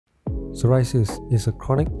Psoriasis is a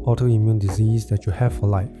chronic autoimmune disease that you have for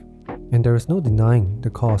life, and there is no denying the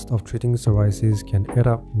cost of treating psoriasis can add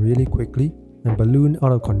up really quickly and balloon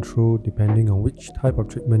out of control depending on which type of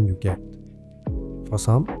treatment you get. For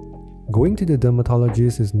some, going to the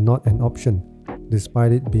dermatologist is not an option,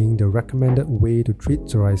 despite it being the recommended way to treat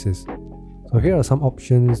psoriasis. So here are some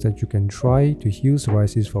options that you can try to heal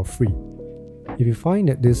psoriasis for free. If you find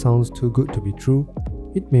that this sounds too good to be true,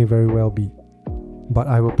 it may very well be. But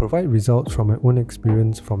I will provide results from my own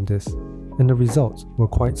experience from this, and the results were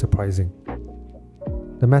quite surprising.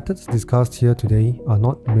 The methods discussed here today are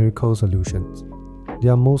not miracle solutions. They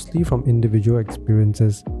are mostly from individual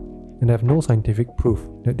experiences and have no scientific proof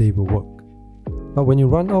that they will work. But when you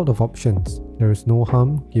run out of options, there is no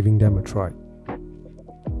harm giving them a try.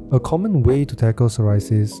 A common way to tackle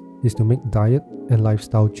psoriasis is to make diet and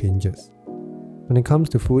lifestyle changes. When it comes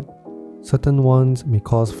to food, certain ones may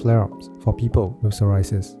cause flare-ups for people with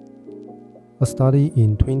psoriasis. A study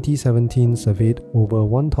in 2017 surveyed over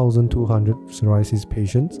 1,200 psoriasis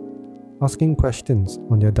patients, asking questions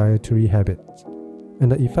on their dietary habits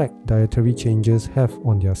and the effect dietary changes have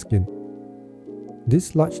on their skin.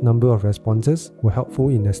 This large number of responses were helpful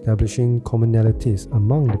in establishing commonalities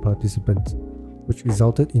among the participants, which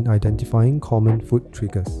resulted in identifying common food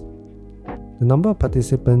triggers. The number of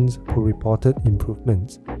participants who reported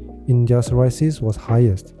improvements in their psoriasis was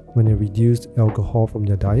highest when they reduced alcohol from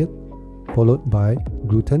their diet, followed by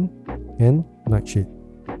gluten and nightshade.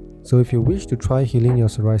 So if you wish to try healing your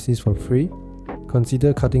psoriasis for free,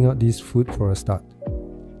 consider cutting out this food for a start.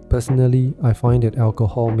 Personally, I find that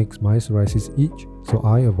alcohol makes my psoriasis itch, so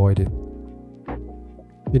I avoid it.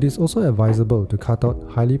 It is also advisable to cut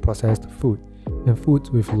out highly processed food and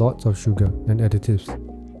foods with lots of sugar and additives.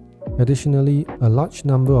 Additionally, a large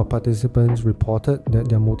number of participants reported that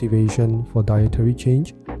their motivation for dietary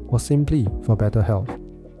change was simply for better health,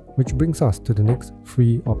 which brings us to the next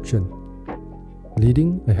free option: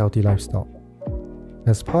 leading a healthy lifestyle.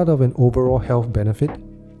 As part of an overall health benefit,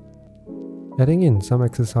 adding in some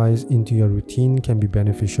exercise into your routine can be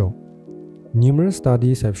beneficial. Numerous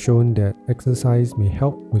studies have shown that exercise may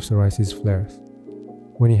help with psoriasis flares.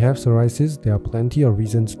 When you have psoriasis, there are plenty of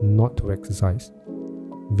reasons not to exercise.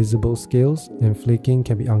 Visible scales and flaking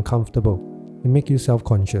can be uncomfortable and make you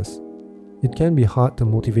self-conscious. It can be hard to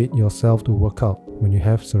motivate yourself to work out when you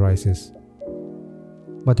have psoriasis.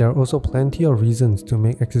 But there are also plenty of reasons to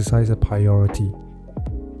make exercise a priority.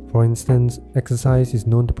 For instance, exercise is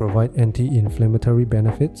known to provide anti-inflammatory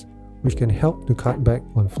benefits, which can help to cut back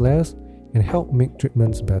on flares and help make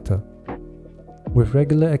treatments better. With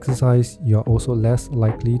regular exercise, you are also less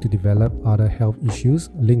likely to develop other health issues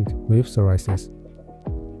linked with psoriasis.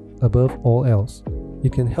 Above all else,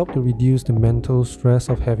 it can help to reduce the mental stress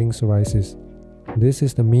of having psoriasis. This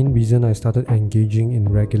is the main reason I started engaging in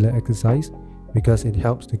regular exercise, because it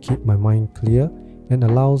helps to keep my mind clear and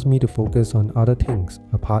allows me to focus on other things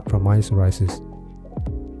apart from my psoriasis.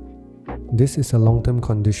 This is a long-term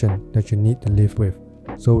condition that you need to live with,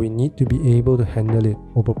 so we need to be able to handle it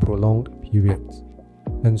over prolonged periods.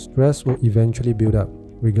 And stress will eventually build up,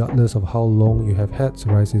 regardless of how long you have had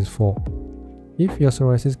psoriasis for. If your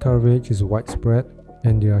psoriasis coverage is widespread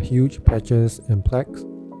and there are huge patches and plaques,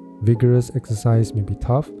 vigorous exercise may be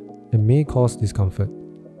tough and may cause discomfort.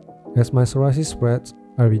 As my psoriasis spreads,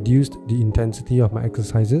 I reduced the intensity of my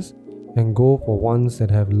exercises and go for ones that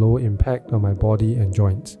have low impact on my body and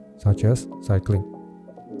joints, such as cycling.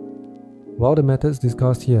 While the methods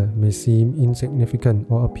discussed here may seem insignificant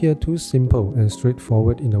or appear too simple and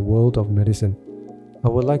straightforward in the world of medicine, I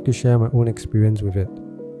would like to share my own experience with it.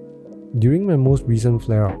 During my most recent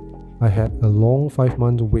flare-up, I had a long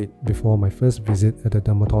 5-month wait before my first visit at the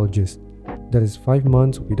dermatologist. That is 5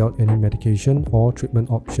 months without any medication or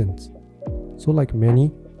treatment options. So like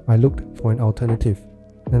many, I looked for an alternative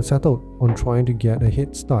and settled on trying to get a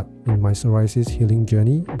head start in my psoriasis healing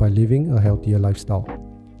journey by living a healthier lifestyle.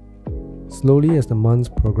 Slowly as the months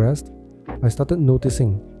progressed, I started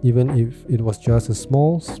noticing, even if it was just a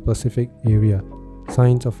small, specific area,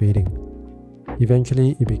 signs of fading.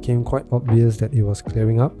 Eventually, it became quite obvious that it was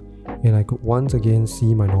clearing up and I could once again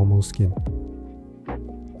see my normal skin.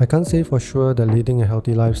 I can't say for sure that leading a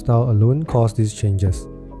healthy lifestyle alone caused these changes,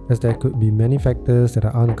 as there could be many factors that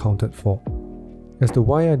are unaccounted for. As to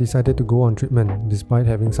why I decided to go on treatment despite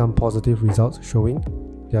having some positive results showing,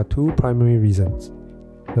 there are two primary reasons.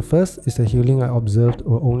 The first is the healing I observed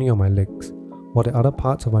were only on my legs, while the other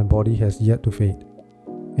parts of my body has yet to fade.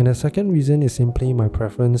 And the second reason is simply my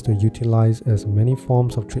preference to utilize as many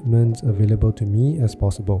forms of treatments available to me as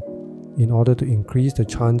possible, in order to increase the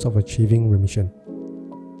chance of achieving remission.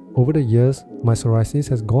 Over the years, my psoriasis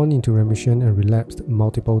has gone into remission and relapsed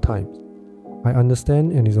multiple times. I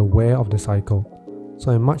understand and is aware of the cycle,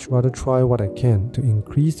 so I much rather try what I can to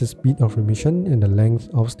increase the speed of remission and the length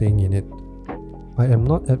of staying in it. I am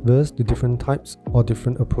not adverse to different types or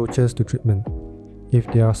different approaches to treatment.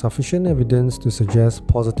 If there are sufficient evidence to suggest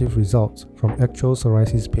positive results from actual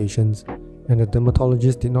psoriasis patients and the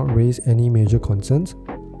dermatologist did not raise any major concerns,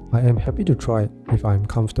 I am happy to try it if I am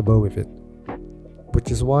comfortable with it. Which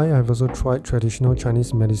is why I have also tried traditional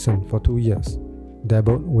Chinese medicine for 2 years,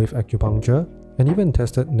 dabbled with acupuncture, and even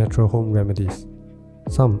tested natural home remedies.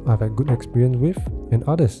 Some I've had good experience with, and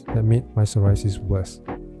others that made my psoriasis worse.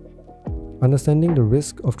 Understanding the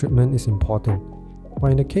risk of treatment is important,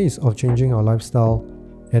 but in the case of changing our lifestyle,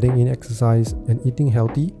 adding in exercise and eating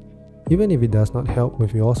healthy, even if it does not help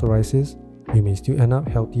with your psoriasis, you may still end up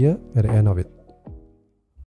healthier at the end of it.